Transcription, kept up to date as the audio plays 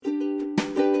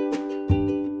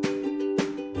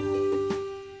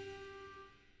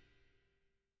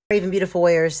Brave and beautiful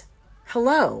warriors,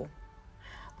 hello.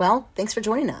 Well, thanks for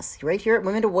joining us right here at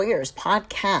Women to Warriors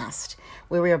podcast,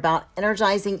 where we are about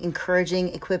energizing,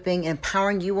 encouraging, equipping, and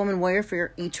empowering you, woman warrior, for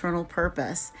your eternal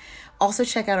purpose. Also,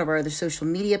 check out our other social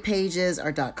media pages,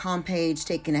 our .com page,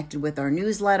 stay connected with our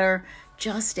newsletter.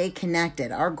 Just stay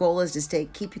connected. Our goal is to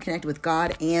keep you connected with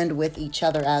God and with each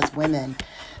other as women.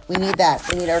 We need that.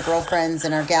 We need our girlfriends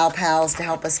and our gal pals to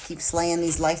help us keep slaying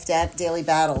these life daily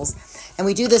battles. And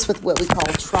we do this with what we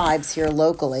call tribes here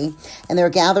locally. And they're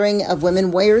a gathering of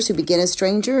women warriors who begin as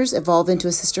strangers, evolve into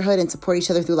a sisterhood, and support each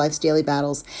other through life's daily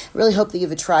battles. I really hope that you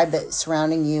have a tribe that's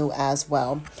surrounding you as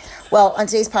well. Well, on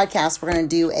today's podcast, we're going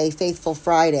to do a Faithful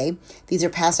Friday. These are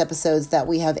past episodes that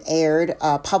we have aired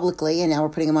publicly, and now we're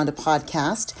putting them onto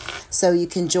podcast. So you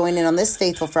can join in on this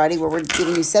Faithful Friday, where we're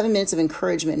giving you 7 minutes of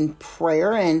encouragement and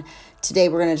prayer. And today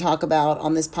we're going to talk about,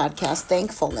 on this podcast,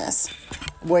 thankfulness.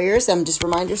 Warriors, just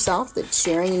remind yourself that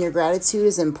sharing in your gratitude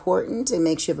is important and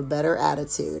makes you have a better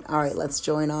attitude. All right, let's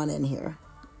join on in here.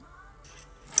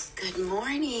 Good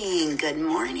morning. Good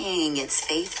morning. It's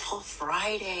Faithful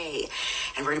Friday.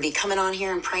 And we're going to be coming on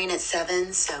here and praying at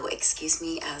 7. So excuse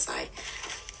me as I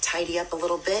tidy up a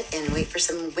little bit and wait for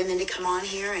some women to come on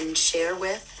here and share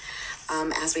with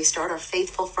as we start our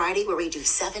Faithful Friday, where we do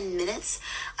 7 minutes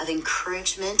of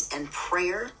encouragement and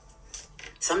prayer.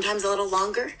 Sometimes a little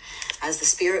longer. As the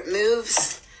Spirit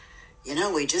moves,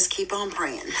 we just keep on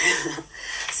praying.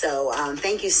 So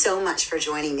thank you so much for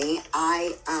joining me.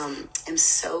 I am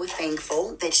so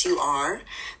thankful that you are.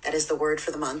 That is the word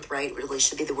for the month, right? It really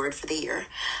should be the word for the year.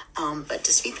 But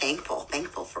just be thankful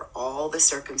for all the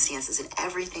circumstances and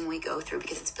everything we go through,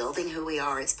 because it's building who we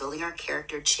are. It's building our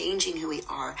character, changing who we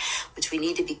are, which we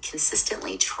need to be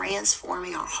consistently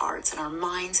transforming our hearts and our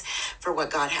minds for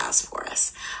what God has for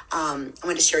us. I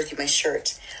want to share with you my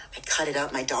shirt. I cut it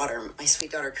up. My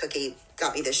sweet daughter Cookie,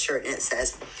 got me this shirt, and it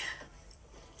says,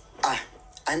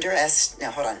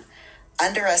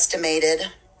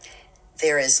 underestimated.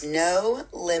 There is no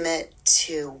limit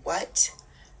to what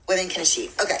women can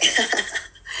achieve. Okay.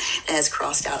 It has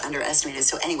crossed out underestimated.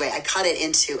 So anyway, I cut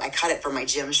it for my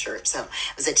gym shirt. So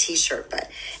it was a t-shirt, but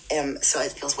so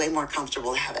it feels way more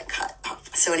comfortable to have it cut up.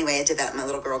 So anyway, I did that. My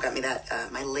little girl got me that,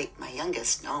 almost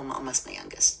my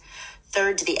youngest,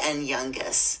 third to the end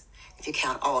youngest, if you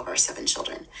count all of our 7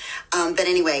 children. But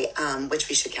anyway, which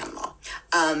we should count them all.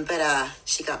 But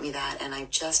she got me that, and I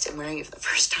just am wearing it for the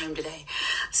first time today.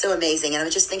 So amazing. And I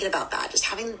was just thinking about that, just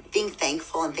being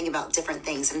thankful and thinking about different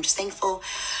things. And I'm just thankful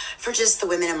for just the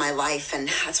women in my life. And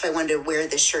that's why I wanted to wear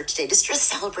this shirt today, just to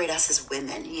celebrate us as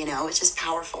women. It's just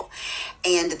powerful.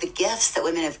 And the gifts that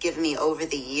women have given me over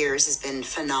the years has been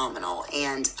phenomenal.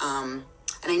 And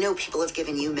I know people have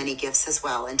given you many gifts as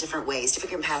well in different ways,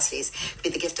 different capacities. Could be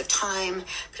the gift of time,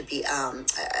 could be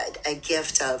a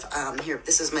gift of,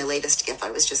 this is my latest gift I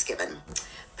was just given.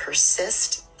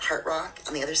 Persist, heart rock.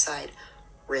 On the other side,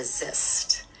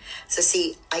 resist. So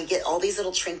see, I get all these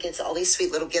little trinkets, all these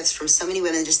sweet little gifts from so many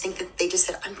women. Just think that they just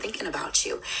said, I'm thinking about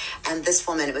you. And this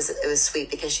woman, it was sweet,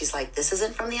 because she's like, this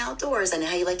isn't from the outdoors. I know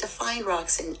how you like to find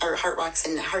heart rocks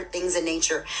and heart things in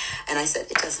nature. And I said,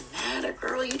 it doesn't matter,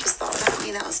 girl. You just thought about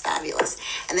me. That was fabulous.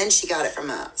 And then she got it from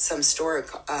some store,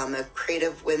 a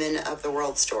Creative Women of the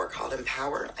World store called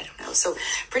Empower. I don't know. So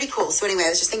pretty cool. So anyway, I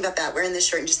was just thinking about that, wearing this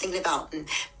shirt, and just thinking about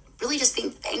really just being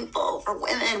thankful for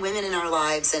women in our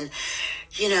lives. And,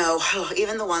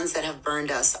 even the ones that have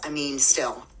burned us,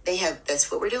 still,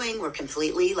 that's what we're doing. We're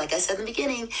completely, like I said in the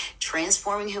beginning,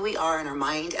 transforming who we are in our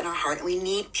mind and our heart. And we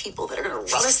need people that are going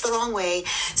to rub us the wrong way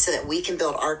so that we can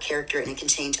build our character and it can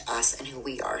change us and who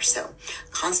we are. So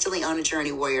constantly on a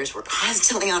journey, warriors. We're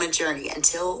constantly on a journey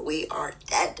until we are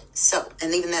dead. So,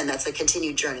 and even then, that's a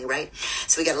continued journey, right?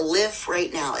 So we got to live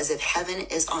right now as if heaven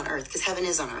is on earth, because heaven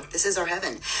is on earth. This is our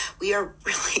heaven. We are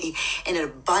really in an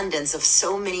abundance of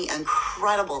so many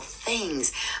incredible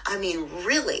things.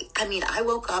 I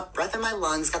woke up, breath in my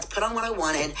lungs, got to put on what I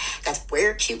wanted, got to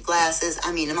wear cute glasses.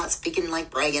 I'm not speaking like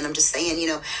bragging. I'm just saying,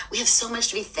 we have so much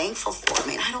to be thankful for.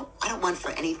 I don't want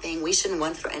for anything. We shouldn't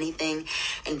want for anything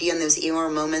and be in those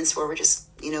Eeyore moments where we're just,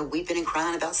 weeping and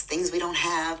crying about things we don't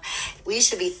have. We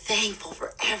should be thankful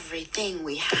for everything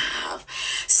we have.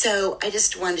 So I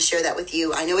just wanted to share that with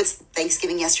you. I know it's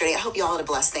Thanksgiving yesterday. I hope you all had a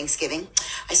blessed Thanksgiving.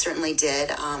 I certainly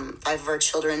did. 5 of our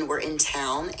children were in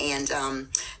town, and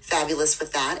fabulous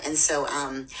with that. And so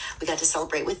we got to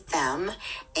celebrate with them.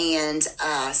 And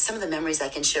some of the memories I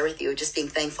can share with you, just being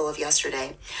thankful of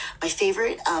yesterday. My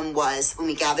favorite was when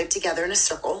we gathered together in a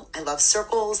circle. I love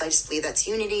circles. I just believe that's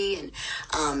unity and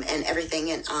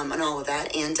everything and all of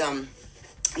that. And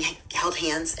we held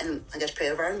hands and I got to pray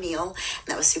over our meal, and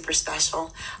that was super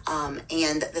special.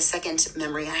 And the second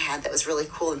memory I had that was really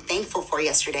cool and thankful for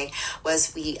yesterday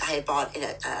was I had bought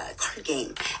a card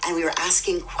game, and we were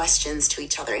asking questions to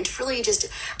each other, and really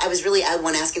I was the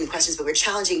one asking the questions, but we were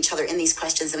challenging each other in these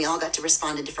questions, and we all got to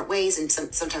respond in different ways, and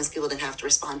sometimes people didn't have to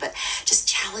respond, but just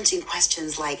challenging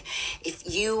questions like,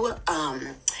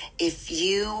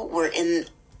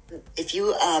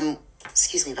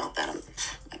 excuse me about that.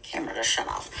 My camera just shut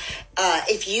off.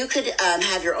 If you could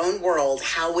have your own world,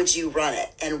 how would you run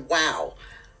it? And wow,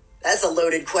 that's a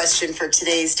loaded question for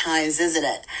today's times, isn't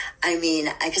it? I mean,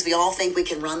 because we all think we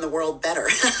can run the world better.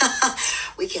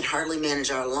 We can hardly manage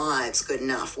our lives good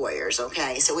enough, warriors,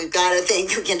 okay? So we've got to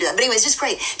think we can do that. But anyways, just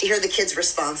great to hear the kids'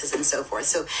 responses and so forth.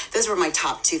 So those were my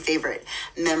top two favorite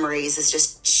memories, is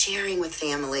just sharing with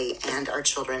family and our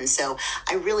children. So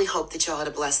I really hope that y'all had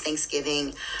a blessed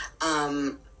Thanksgiving,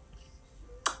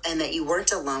 and that you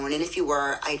weren't alone. And if you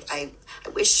were, I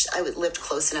wish I would lived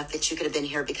close enough that you could have been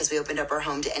here, because we opened up our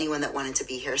home to anyone that wanted to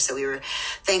be here. So we were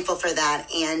thankful for that.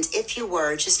 And if you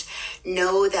were, just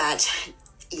know that,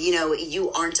 you know,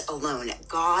 you aren't alone.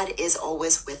 God is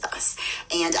always with us.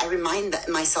 And I remind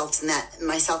myself in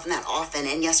that often.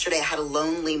 And yesterday I had a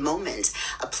lonely moment,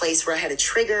 a place where I had a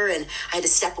trigger and I had to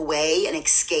step away and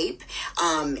escape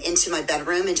into my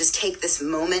bedroom and just take this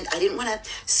moment. I didn't want to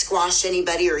squash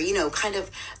anybody, or, you know, kind of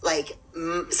like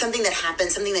something that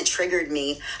happened, something that triggered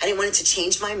me. I didn't want it to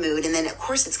change my mood. And then of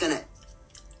course it's going to,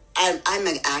 I'm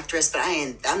an actress, but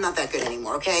I'm not that good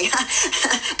anymore, okay?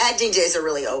 Acting days are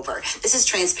really over. This is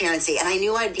transparency. And I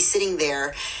knew I'd be sitting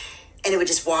there and it would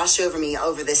just wash over me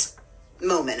over this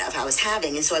moment of I was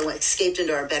having. And so I escaped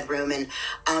into our bedroom and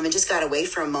just got away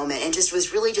for a moment, and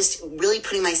was really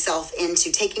putting myself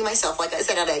into taking myself, like I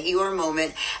said, out of your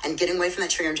moment and getting away from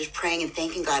that trigger and just praying and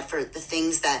thanking God for the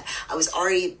things that I was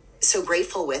already so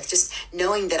grateful with, just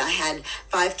knowing that I had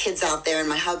 5 kids out there and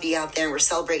my hubby out there, and we're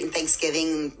celebrating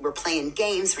Thanksgiving, we're playing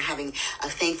games, we're having a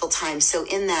thankful time. So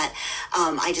in that,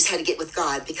 I just had to get with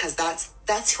God, because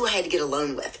that's who I had to get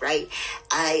alone with, right?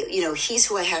 He's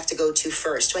who I have to go to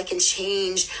first. So I can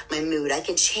change my mood. I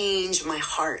can change my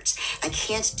heart. I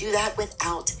can't do that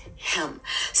without him.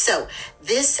 So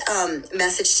this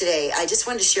message today, I just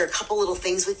wanted to share a couple little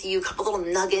things with you, a couple little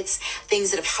nuggets, things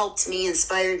that have helped me,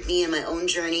 inspired me in my own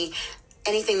journey.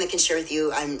 Anything that can share with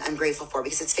you, I'm grateful for,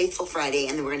 because it's Faithful Friday,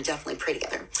 and we're going to definitely pray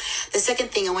together. The second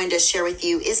thing I wanted to share with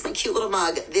you is my cute little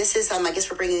mug. This is, I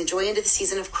guess we're bringing the joy into the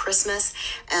season of Christmas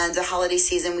and the holiday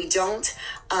season. We don't,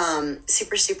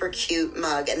 super, super cute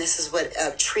mug. And this is what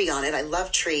a tree on it. I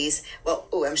love trees. Well,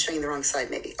 I'm showing you the wrong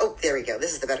side maybe. Oh, there we go.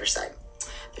 This is the better side.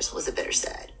 There's always a better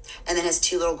side. And then has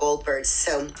 2 little gold birds.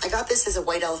 So I got this as a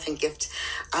white elephant gift.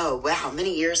 Oh, wow.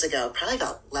 Many years ago, probably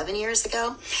about 11 years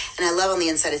ago. And I love on the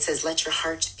inside, it says, let your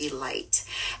heart be light.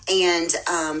 And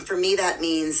for me, that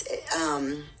means,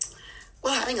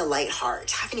 having a light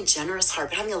heart, having a generous heart,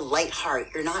 but having a light heart.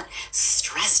 You're not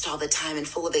stressed all the time and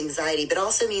full of anxiety, but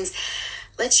also means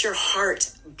let your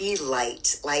heart be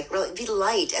light, like really be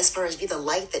light, as far as be the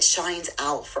light that shines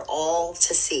out for all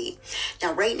to see.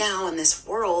 Now, right now in this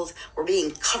world, we're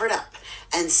being covered up.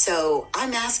 And so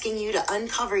I'm asking you to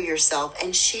uncover yourself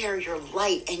and share your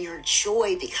light and your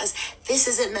joy, because this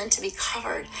isn't meant to be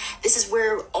covered. This is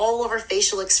where all of our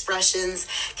facial expressions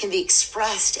can be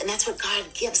expressed. And that's what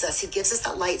God gives us. He gives us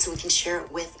that light so we can share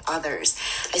it with others.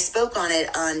 I spoke on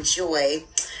it on Joy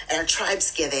at our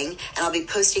Tribesgiving, and I'll be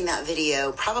posting that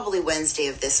video probably Wednesday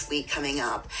of this week coming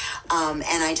up. And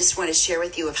I just want to share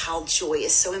with you of how joy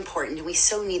is so important. And we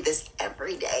so need this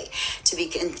every day to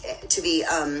be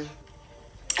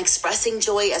expressing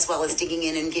joy, as well as digging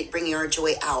in and bringing our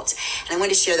joy out. And I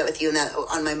wanted to share that with you, and that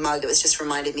on my mug, it was just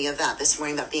reminded me of that this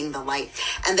morning, about being the light.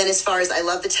 And then as far as, I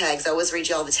love the tags. I always read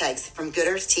you all the tags from Good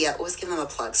Earth Tea. I always give them a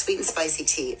plug. Sweet and spicy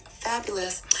tea.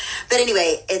 Fabulous. But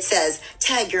anyway, it says,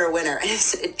 tag, you're a winner. And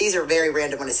these are very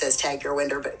random when it says tag, you're a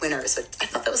winner, but winners. So I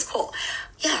thought that was cool.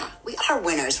 Yeah, we are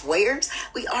winners, warriors.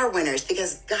 We are winners,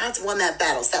 because God's won that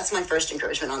battle. So that's my first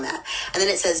encouragement on that. And then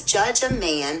it says, judge a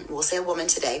man, we'll say a woman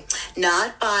today,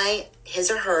 not by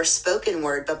his or her spoken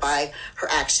word, but by her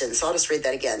actions. So I'll just read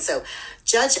that again. So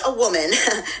judge a woman,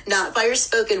 not by her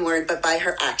spoken word, but by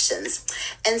her actions.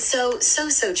 And so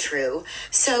true.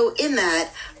 So in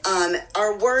that,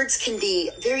 our words can be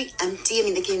very empty. I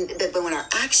mean, but when our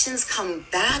actions come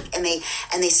back and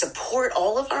they support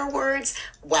all of our words,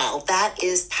 Wow, that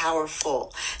is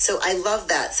powerful. So I love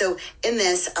that. So in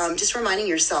this, just reminding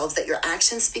yourselves that your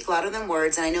actions speak louder than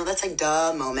words. And I know that's like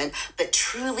duh moment, but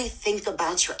truly think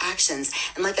about your actions.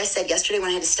 And like I said yesterday when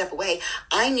I had to step away,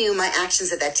 I knew my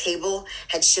actions at that table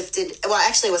had shifted. Well,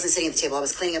 actually I wasn't sitting at the table. I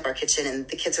was cleaning up our kitchen and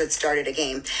the kids had started a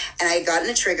game and I had gotten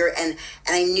a trigger and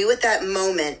I knew at that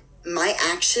moment my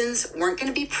actions weren't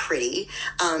going to be pretty.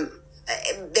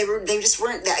 They just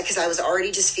weren't that, because I was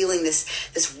already just feeling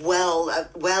this well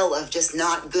of just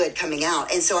not good coming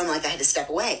out. And so I'm like, I had to step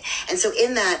away. And so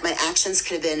in that, my actions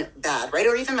could have been bad, right?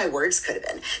 Or even my words could have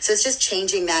been. So it's just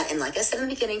changing that. And like I said in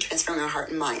the beginning, transforming our heart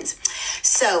and minds.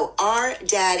 So our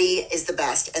daddy is the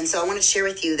best. And so I want to share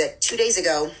with you that 2 days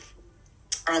ago,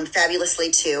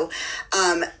 fabulously too,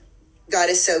 God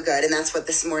is so good, and that's what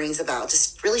this morning's about.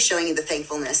 Just really showing you the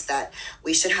thankfulness that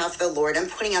we should have for the Lord. I'm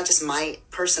putting out just my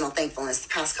personal thankfulness the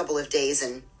past couple of days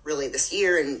and really this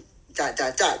year and ... But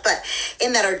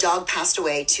in that, our dog passed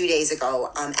away 2 days ago.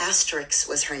 Asterix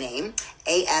was her name.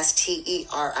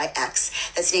 Asterix.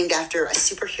 That's named after a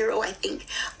superhero, I think,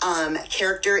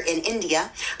 character in India.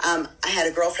 I had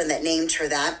a girlfriend that named her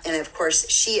that. And of course,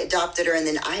 she adopted her. And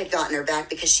then I had gotten her back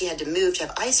because she had to move to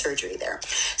have eye surgery there.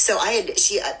 So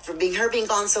for being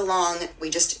gone so long, we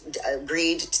just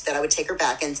agreed that I would take her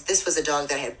back. And this was a dog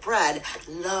that I had bred.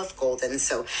 Love Golden.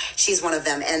 So she's one of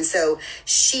them. And so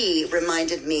she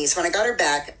reminded me, so when I got her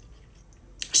back,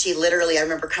 she literally, I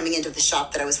remember coming into the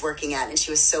shop that I was working at and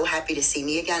she was so happy to see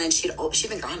me again. And she'd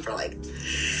been gone for like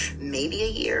maybe a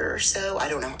year or so. I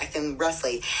don't know. I think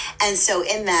roughly. And so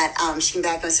in that, she came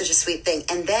back and it was such a sweet thing.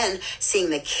 And then seeing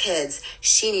the kids,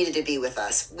 she needed to be with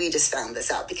us. We just found this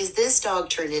out because this dog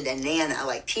turned into Nana,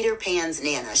 like Peter Pan's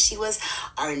Nana. She was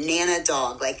our Nana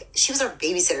dog. Like she was our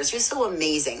babysitter. She was so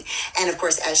amazing. And of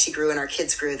course, as she grew and our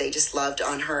kids grew, they just loved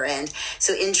on her. And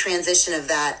so in transition of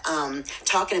that,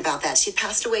 talking about that, she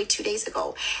passed away 2 days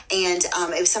ago. And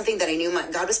it was something that I knew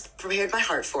God was prepared my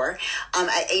heart for.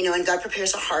 And God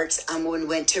prepares our hearts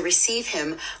when to receive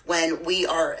him when we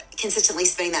are consistently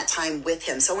spending that time with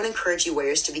him. So I want to encourage you,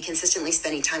 warriors, to be consistently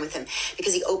spending time with him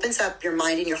because he opens up your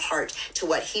mind and your heart to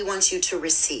what he wants you to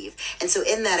receive. And so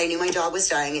in that, I knew my dog was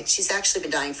dying. She's actually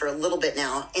been dying for a little bit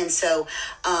now. And so,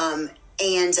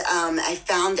 I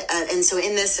found, and so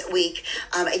in this week,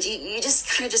 you just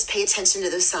kind of just pay attention to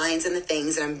those signs and the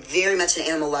things. And I'm very much an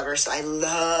animal lover, so I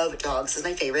love dogs. Is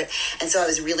my favorite. And so I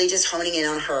was really just honing in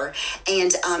on her.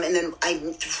 And then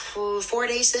 4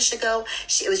 days ago,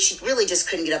 she really just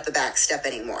couldn't get up the back step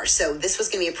anymore. So this was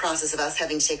going to be a process of us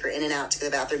having to take her in and out to the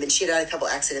bathroom. And she had had a couple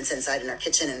accidents inside in our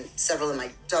kitchen and several in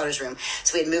my daughter's room.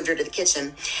 So we had moved her to the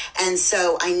kitchen. And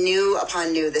so I knew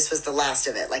this was the last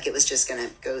of it. Like it was just going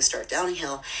to go start downhill.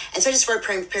 And so I just started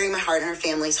preparing my heart and her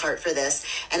family's heart for this.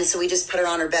 And so we just put her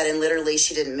on her bed and literally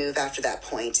she didn't move after that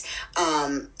point.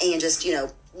 And just,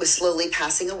 was slowly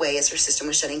passing away as her system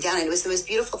was shutting down. And it was the most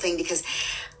beautiful thing because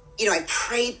I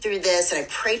prayed through this and I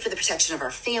prayed for the protection of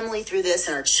our family through this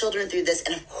and our children through this.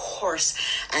 And of course,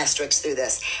 Asterix through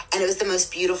this. And it was the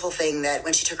most beautiful thing that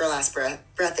when she took her last breath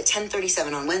at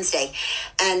 10:37 on Wednesday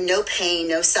and no pain,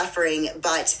 no suffering,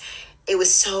 but it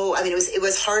was it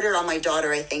was harder on my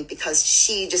daughter, I think, because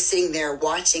she just sitting there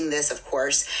watching this, of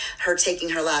course, her taking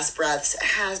her last breaths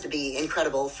has to be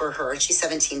incredible for her. She's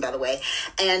 17, by the way.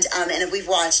 And we've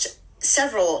watched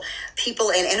several people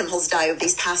and animals die over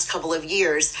these past couple of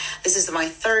years. This is my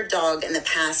third dog in the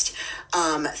past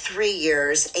 3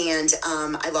 years. And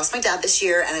I lost my dad this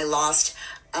year and I lost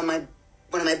one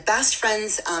of my best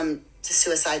friends to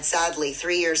suicide, sadly,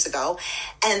 3 years ago.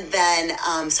 And then,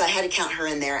 so I had to count her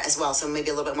in there as well. So maybe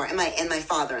a little bit more. And my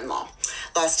father-in-law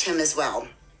lost him as well.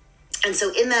 And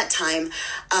so in that time,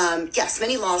 yes,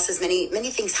 many losses, many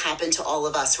things happen to all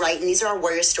of us, right? And these are our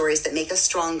warrior stories that make us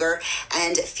stronger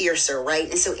and fiercer, right?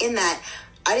 And so in that,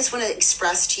 I just want to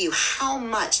express to you how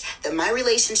much that my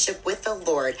relationship with the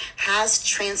Lord has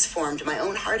transformed my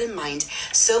own heart and mind,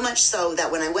 so much so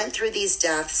that when I went through these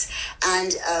deaths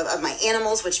and of my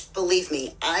animals, which believe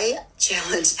me, I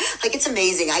challenged, like it's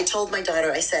amazing. I told my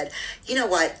daughter, I said, you know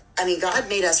what? God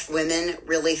made us women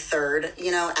really third,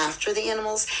 after the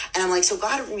animals. And I'm like, so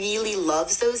God really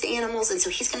loves those animals. And so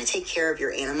he's going to take care of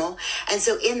your animal. And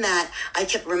so in that, I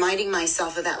kept reminding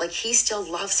myself of that, like he still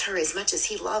loves her as much as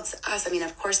he loves us.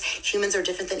 Of course, humans are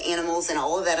different than animals and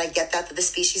all of that. I get that the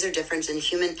species are different and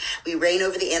we reign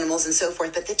over the animals and so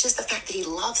forth. But just the fact that he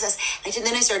loves us. And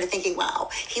then I started thinking, wow,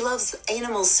 he loves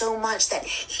animals so much that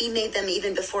he made them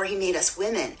even before he made us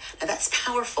women. Now that's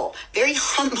powerful, very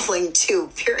humbling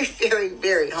too, very, very,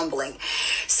 very humbling.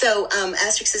 So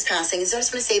Asterix's passing, and so I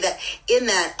just want to say that in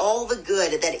that, all the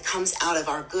good that it comes out of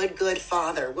our good, good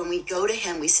Father, when we go to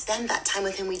him, we spend that time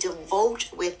with him, we devote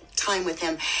time with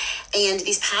him. And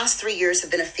these past 3 years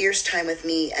have been a fierce time with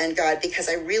me and God, because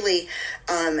I really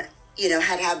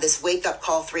had this wake up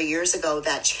call 3 years ago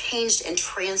that changed and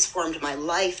transformed my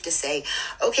life to say,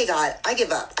 okay, God, I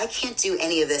give up. I can't do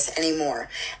any of this anymore.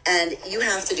 And you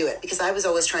have to do it, because I was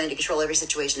always trying to control every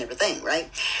situation, everything. Right.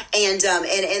 And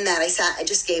in that I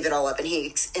just gave it all up, and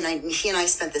he and I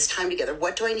spent this time together.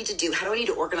 What do I need to do? How do I need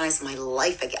to organize my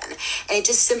life again? And it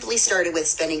just simply started with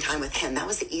spending time with him. That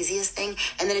was the easiest thing.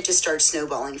 And then it just started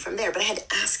snowballing from there. But I had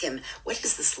to ask him, what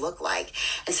does this look like?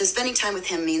 And so spending time with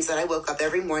him means that I woke up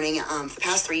every morning for the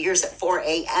past 3 years at 4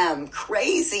 a.m.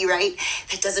 Crazy, right?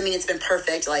 That doesn't mean it's been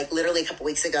perfect. Like literally a couple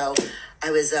weeks ago, I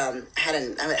was had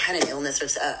an illness, or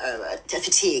a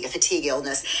fatigue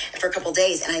illness for a couple of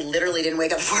days, and I literally didn't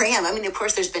wake up at 4 a.m. I mean, of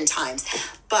course, there's been times,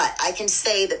 but I can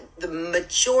say that the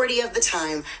majority of the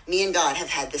time, me and God have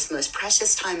had this most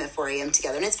precious time at 4 a.m.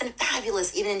 together, and it's been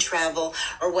fabulous, even in travel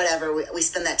or whatever. We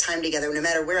spend that time together, no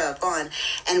matter where I've gone.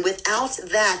 And without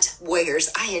that,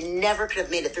 warriors, I never could have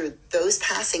made it through those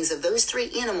passings of those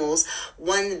 3 animals.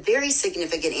 One very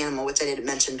significant animal, which I didn't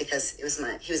mention because he was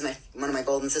one of my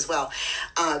Goldens as well.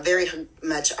 Very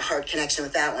much a hard connection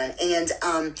with that one.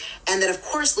 And then of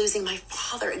course losing my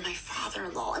father and my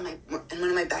father-in-law and one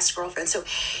of my best girlfriends. So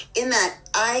in that,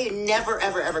 I never,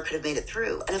 ever, ever could have made it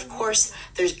through. And of course,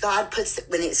 so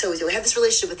we have this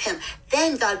relationship with him.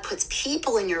 Then God puts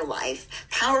people in your life,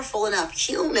 powerful enough,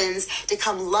 humans, to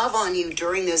come love on you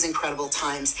during those incredible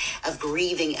times of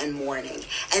grieving and mourning.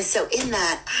 And so in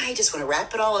that, I just want to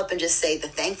wrap it all up and just say the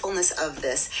thankfulness of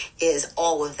this is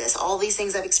all of this, all these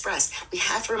things I've expressed. We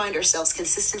have to remind ourselves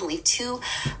consistently to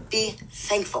be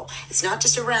thankful. It's not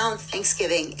just around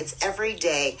Thanksgiving. It's every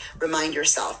day. Remind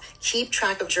yourself. Keep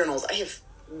track of journals.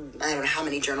 I don't know how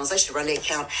many journals. I should run a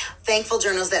count. Thankful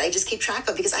journals that I just keep track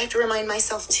of, because I have to remind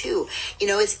myself too.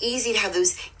 It's easy to have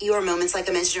those Eeyore moments, like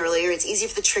I mentioned earlier. It's easy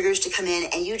for the triggers to come in,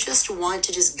 and you just want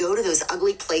to just go to those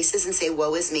ugly places and say,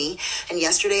 woe is me. And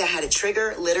yesterday I had a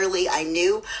trigger. Literally, I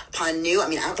knew.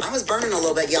 I was burning a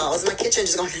little bit, y'all. I was in my kitchen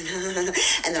just going,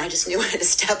 and then I just knew I had to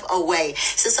step away.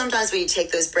 So sometimes we need to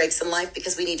take those breaks in life,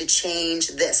 because we need to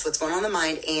change what's going on in the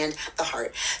mind and the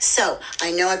heart. So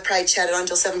I know I probably chatted on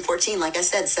until 7:14, like I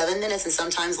said, 7 minutes and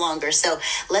sometimes longer. So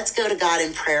let's go to God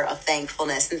in prayer of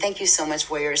thankfulness. And thank you so much,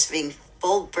 warriors, for being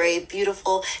bold, brave,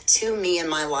 beautiful to me in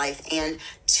my life and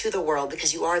to the world,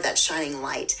 because you are that shining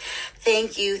light.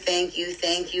 Thank you,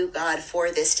 God,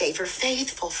 for this day, for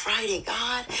Faithful Friday,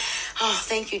 God. Oh,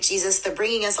 thank you, Jesus, for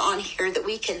bringing us on here, that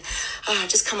we can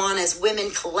just come on as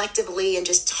women collectively and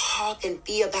just talk and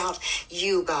be about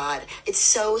you, God. It's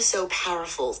so, so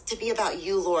powerful to be about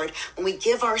you, Lord, when we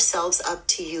give ourselves up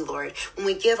to you, Lord, when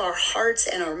we give our hearts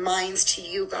and our minds to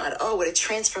you, God. Oh, what a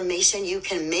transformation you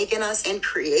can make in us and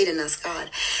create in us, God.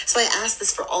 So I ask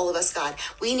this for all of us, God.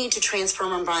 We need to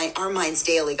transform our minds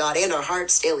daily, God, and our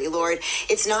hearts daily, Lord.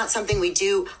 It's not something we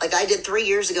do like I did 3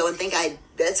 years ago and think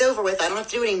that's over with. I don't have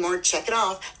to do it anymore. Check it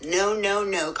off.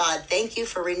 No, God. Thank you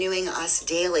for renewing us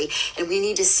daily. And we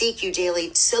need to seek you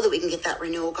daily so that we can get that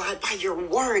renewal, God, by your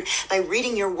word, by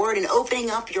reading your word and opening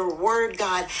up your word,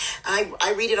 God.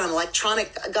 I read it on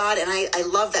electronic, God, and I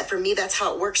love that. For me, that's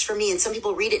how it works for me. And some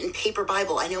people read it in paper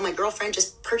Bible. I know my girlfriend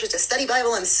just purchased a study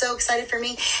Bible. I'm so excited for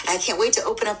me. And I can't wait to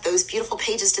open up those beautiful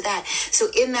pages to that. So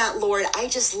in that, Lord, I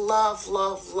just love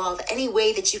any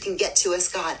way that you can get to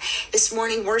us, God. This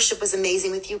morning, worship was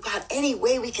amazing with you, God. Any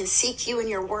way we can seek you in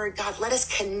your word, God, let us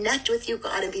connect with you,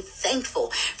 God, and be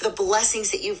thankful for the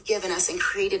blessings that you've given us and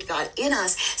created, God, in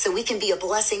us, so we can be a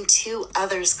blessing to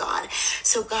others, God.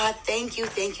 So God, thank you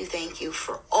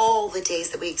for all the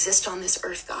days that we exist on this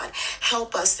earth, God.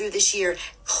 Help us through this year.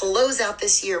 Close out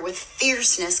this year with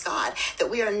fierceness, God, that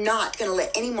we are not going to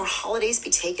let any more holidays be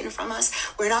taken from us.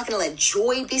 We're not going to let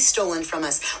joy be stolen from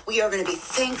us. We are going to be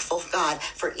thankful, God,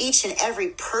 for each and every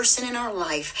person in our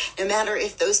life, no matter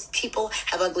if those people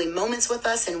have ugly moments with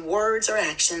us in words or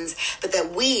actions, but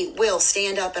that we will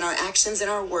stand up in our actions and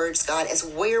our words, God, as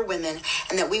warrior women,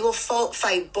 and that we will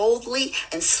fight boldly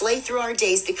and slay through our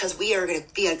days, because we are going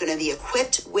to be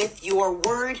equipped with your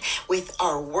word, with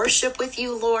our worship with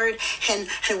you, Lord, and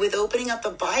with opening up the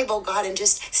Bible, God, and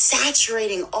just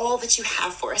saturating all that you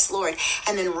have for us, Lord,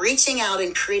 and then reaching out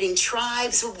and creating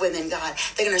tribes of women, God.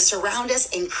 They're going to surround us,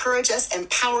 encourage us,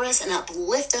 empower us, and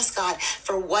uplift us, God,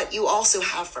 for what you all also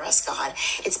have for us, God.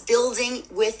 It's building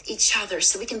with each other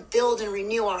so we can build and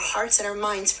renew our hearts and our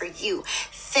minds for you.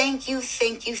 Thank you,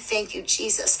 thank you, thank you,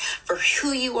 Jesus, for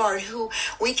who you are and who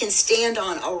we can stand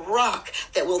on, a rock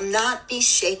that will not be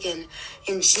shaken.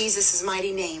 In Jesus'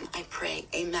 mighty name, I pray.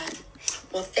 Amen.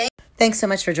 Well, Thanks so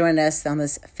much for joining us on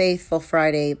this Faithful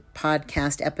Friday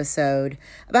podcast episode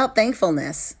about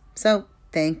thankfulness. So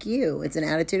thank you. It's an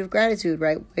attitude of gratitude,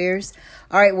 right, warriors?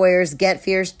 All right, warriors, get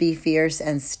fierce, be fierce,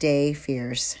 and stay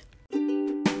fierce.